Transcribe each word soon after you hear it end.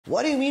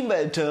What do you mean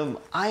by the term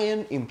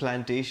ion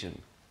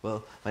implantation?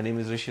 Well, my name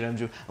is Rishi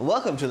Remju and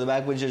welcome to the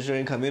Backbench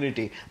Engineering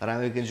Community, where I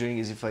make engineering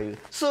easy for you.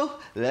 So,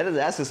 let us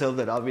ask ourselves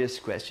that obvious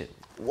question.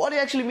 What do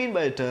you actually mean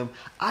by the term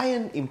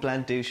ion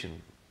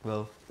implantation?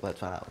 Well,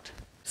 let's find out.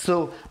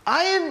 So,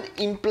 ion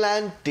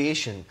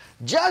implantation,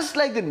 just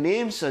like the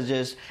name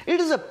suggests, it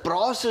is a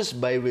process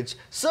by which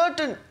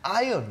certain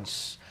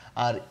ions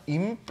are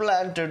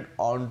implanted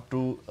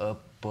onto a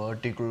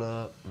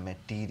particular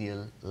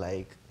material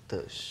like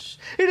this.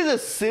 It is a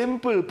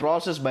simple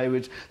process by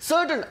which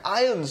certain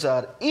ions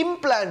are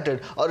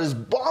implanted or is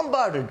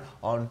bombarded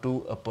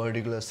onto a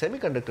particular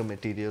semiconductor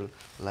material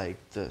like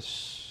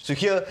this. So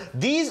here,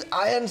 these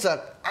ions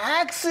are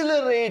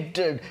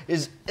accelerated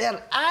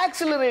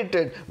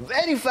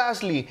very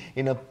fastly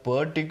in a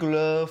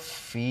particular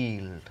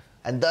field.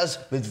 And thus,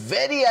 with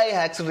very high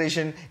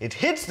acceleration, it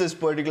hits this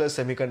particular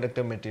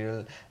semiconductor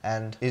material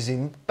and is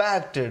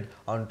impacted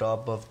on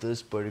top of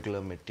this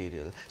particular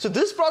material. So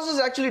this process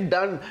is actually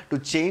done to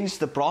change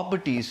the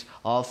properties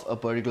of a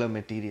particular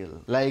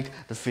material, like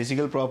the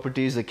physical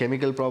properties, the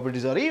chemical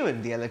properties, or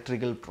even the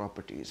electrical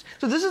properties.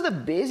 So this is the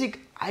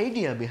basic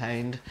idea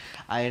behind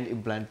ion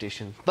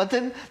implantation. But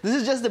then, this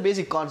is just the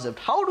basic concept.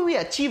 How do we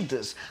achieve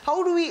this?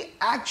 How do we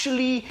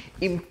actually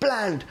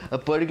implant a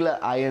particular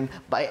ion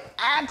by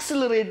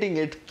accelerating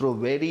it through a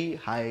very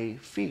high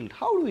field?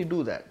 How do we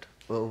do that?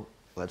 Well,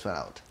 let's find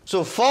out.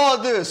 So for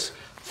this,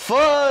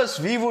 first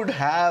we would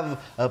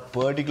have a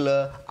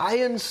particular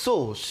ion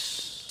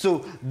source.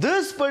 So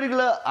this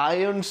particular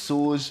ion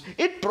source,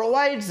 it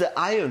provides the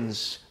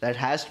ions that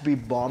has to be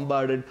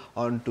bombarded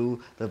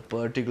onto the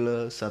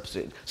particular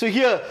substrate. So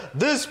here,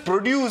 this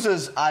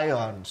produces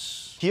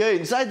ions. Here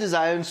inside this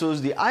ion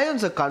source, the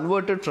ions are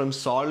converted from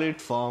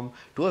solid form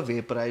to a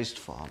vaporized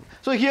form.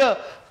 So here,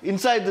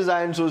 inside this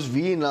ion source,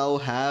 we now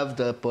have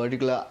the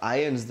particular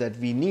ions that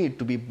we need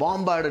to be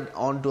bombarded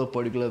onto a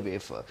particular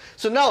wafer.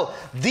 So now,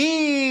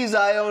 these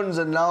ions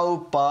are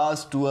now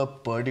passed to a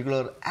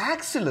particular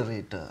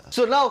accelerator.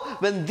 So now,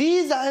 when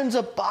these ions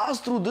are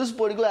passed through this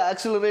particular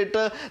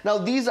accelerator, now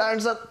these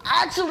ions are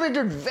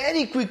accelerated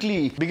very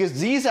quickly because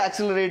these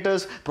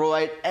accelerators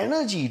provide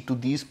energy to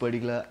these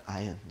particular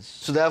ions.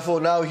 So therefore,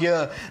 now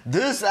here,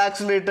 this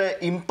accelerator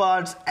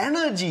imparts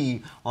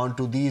energy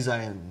onto these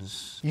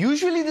ions.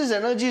 Usually this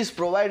energy is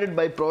provided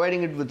by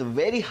providing it with a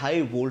very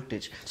high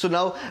voltage. So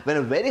now, when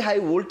a very high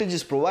voltage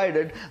is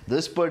provided,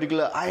 this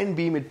particular ion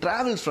beam, it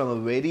travels from a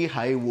very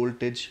high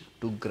voltage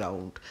to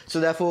ground. So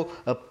therefore,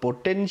 a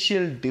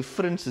potential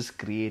difference is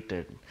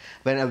created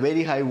when a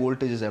very high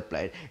voltage is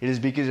applied. It is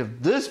because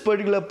of this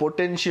particular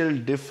potential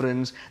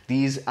difference,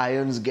 these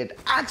ions get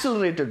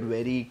accelerated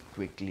very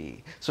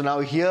quickly. So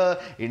now here,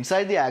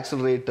 inside the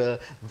accelerator,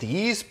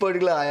 these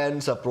particular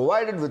ions are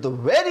provided with a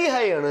very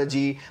high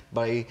energy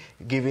by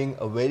giving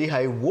a very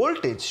high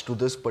voltage to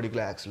this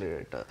particular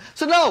accelerator.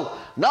 So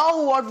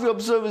now what we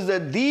observe is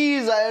that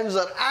these ions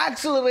are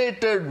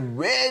accelerated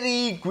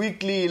very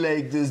quickly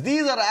like this.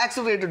 These are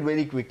accelerated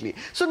very quickly.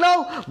 So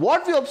now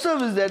what we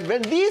observe is that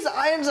when these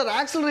ions are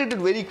accelerated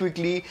very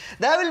quickly,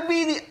 there will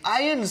be the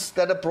ions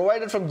that are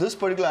provided from this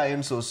particular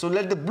ion source. So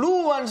let the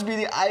blue ones be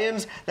the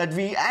ions that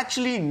we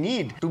actually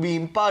need to be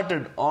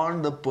imparted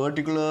on the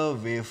particular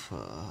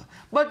wafer.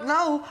 But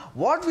now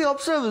what we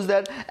observe is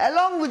that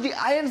along with the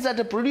ions that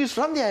are produced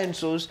from the ion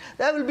source,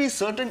 there will be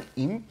certain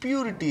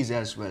impurities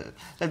as well.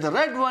 Let the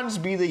red ones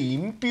be the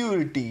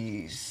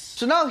impurities.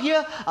 So now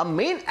here, our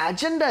main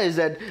agenda is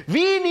that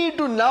we need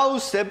to now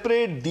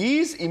separate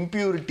these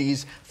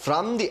impurities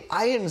from the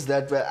ions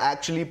that were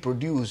actually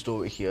produced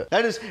over here.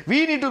 That is,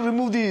 we need to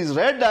remove these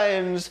red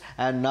ions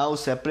and now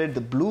separate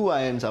the blue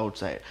ions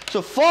outside.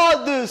 So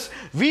for this,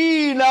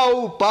 we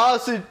now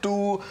pass it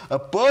to a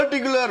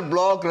particular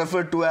block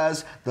referred to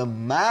as the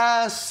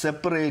mass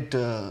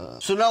separator.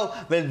 So now,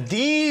 when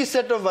these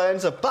set of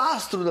ions are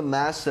passed through the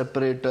mass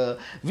separator,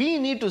 we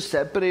need to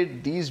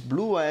separate these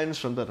blue ions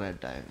from the red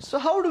ions. So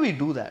how do we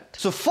do that?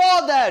 So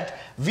for that,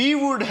 we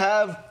would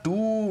have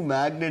two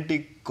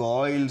magnetic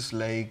coils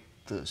like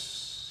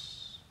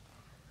this.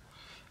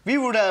 We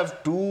would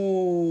have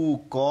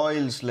two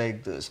coils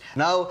like this.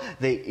 Now,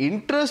 the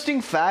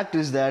interesting fact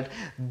is that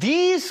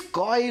these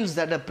coils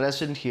that are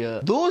present here,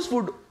 those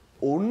would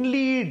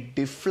only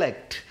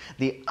deflect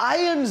the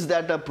ions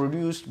that are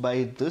produced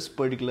by this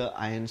particular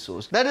ion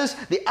source. That is,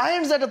 the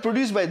ions that are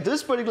produced by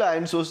this particular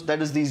ion source,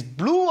 that is these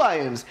blue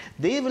ions,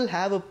 they will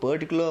have a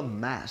particular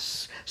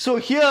mass. So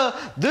here,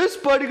 this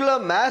particular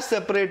mass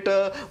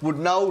separator would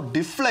now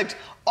deflect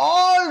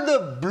all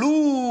the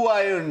blue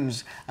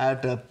ions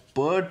at a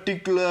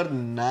particular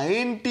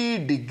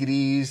 90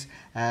 degrees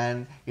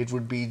and it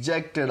would be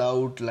ejected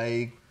out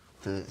like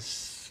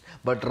this.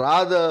 But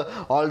rather,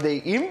 all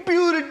the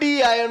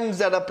impurity ions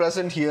that are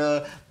present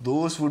here,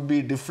 those would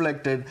be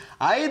deflected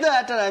either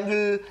at an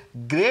angle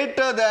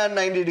greater than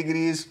 90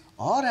 degrees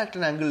or at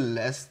an angle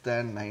less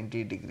than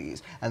 90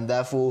 degrees, and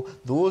therefore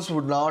those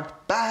would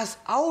not pass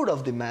out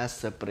of the mass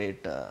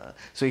separator.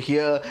 So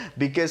here,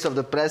 because of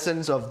the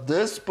presence of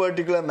this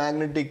particular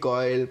magnetic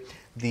coil,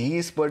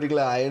 these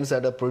particular ions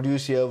that are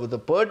produced here with a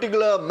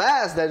particular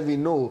mass that we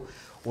know,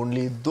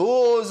 only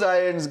those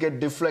ions get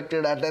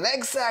deflected at an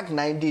exact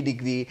 90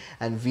 degree,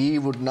 and we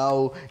would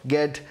now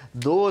get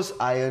those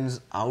ions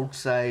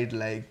outside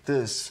like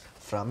this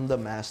from the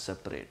mass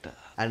separator.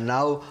 And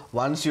now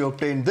once you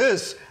obtain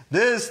this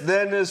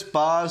then is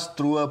passed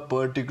through a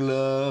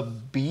particular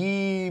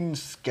beam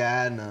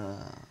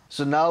scanner.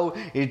 So now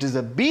it is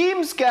a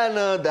beam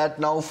scanner that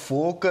now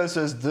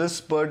focuses this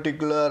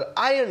particular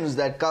ions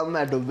that come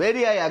at a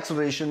very high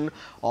acceleration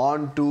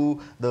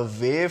onto the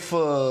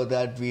wafer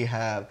that we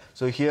have.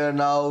 So here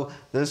now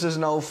this is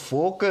now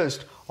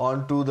focused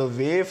onto the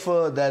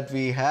wafer that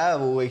we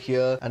have over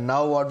here, and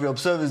now what we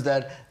observe is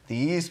that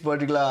these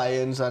particular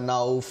ions are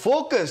now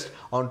focused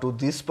onto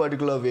this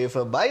particular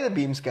wafer by the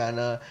beam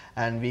scanner,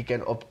 and we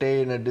can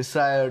obtain a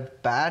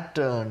desired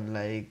pattern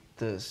like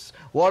this,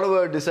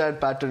 whatever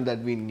desired pattern that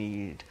we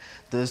need.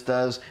 This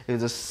thus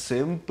is a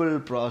simple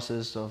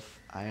process of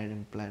ion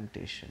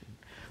implantation.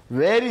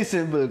 Very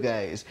simple,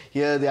 guys.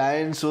 Here the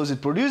ion source, it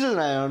produces an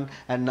ion,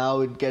 and now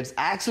it gets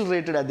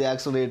accelerated at the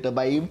accelerator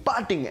by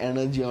imparting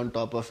energy on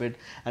top of it,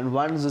 and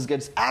once this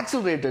gets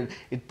accelerated,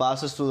 it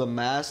passes through the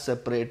mass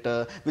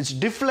separator, which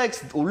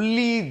deflects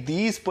only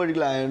these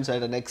particular ions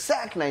at an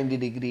exact 90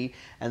 degree,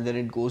 and then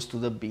it goes to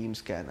the beam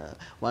scanner.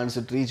 Once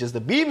it reaches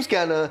the beam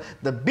scanner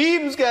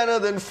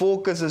then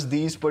focuses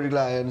these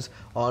particular ions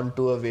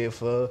onto a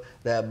wafer,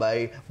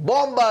 thereby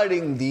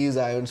bombarding these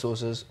ion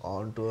sources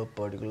onto a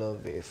particular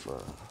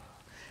wafer.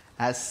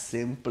 As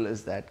simple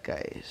as that,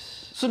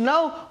 guys. So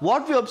now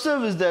what we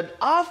observe is that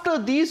after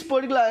these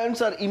particular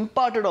ions are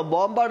imparted or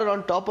bombarded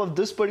on top of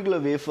this particular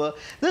wafer,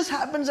 this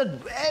happens at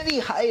very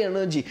high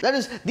energy. That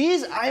is,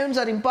 these ions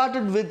are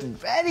imparted with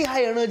very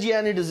high energy,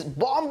 and it is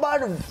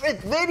bombarded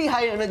with very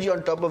high energy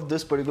on top of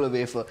this particular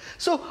wafer.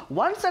 So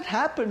once that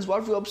happens,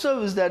 what we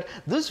observe is that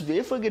this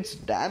wafer gets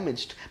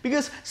damaged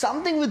because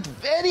something with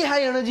very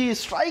high energy is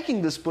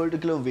striking this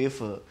particular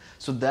wafer.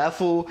 So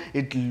therefore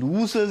it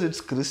loses its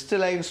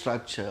crystalline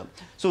structure.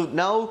 So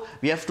now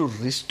we have to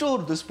restore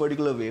this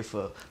particular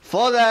wafer.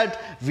 For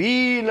that,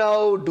 we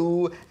now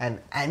do an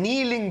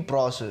annealing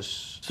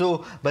process.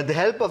 So by the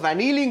help of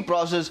annealing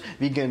process,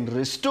 we can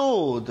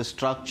restore the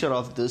structure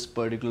of this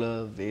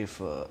particular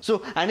wafer.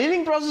 So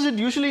annealing process, it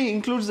usually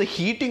includes the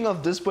heating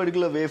of this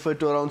particular wafer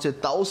to around say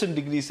 1000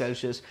 degrees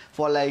Celsius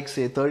for like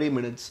say 30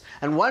 minutes.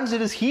 And once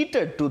it is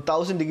heated to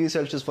 1000 degrees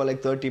Celsius for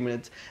like 30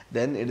 minutes,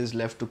 then it is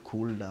left to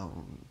cool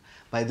down.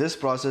 By this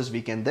process,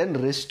 we can then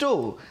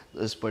restore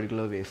this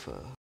particular wafer.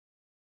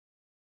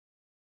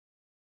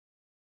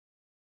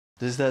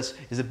 This thus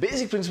is the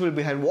basic principle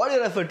behind what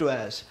you refer to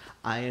as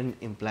ion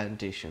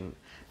implantation.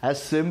 As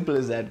simple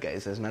as that,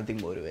 guys. There's nothing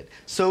more to it.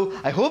 So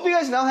I hope you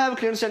guys now have a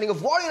clear understanding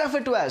of what you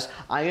refer to as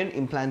ion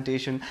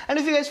implantation. And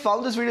if you guys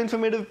found this video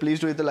informative, please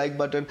do hit the like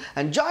button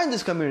and join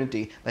this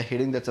community by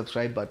hitting that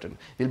subscribe button.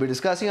 We'll be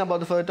discussing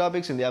about the further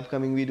topics in the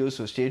upcoming videos,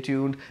 so stay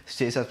tuned,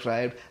 stay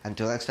subscribed.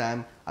 Until next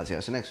time, I'll see you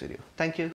in the next video. Thank you.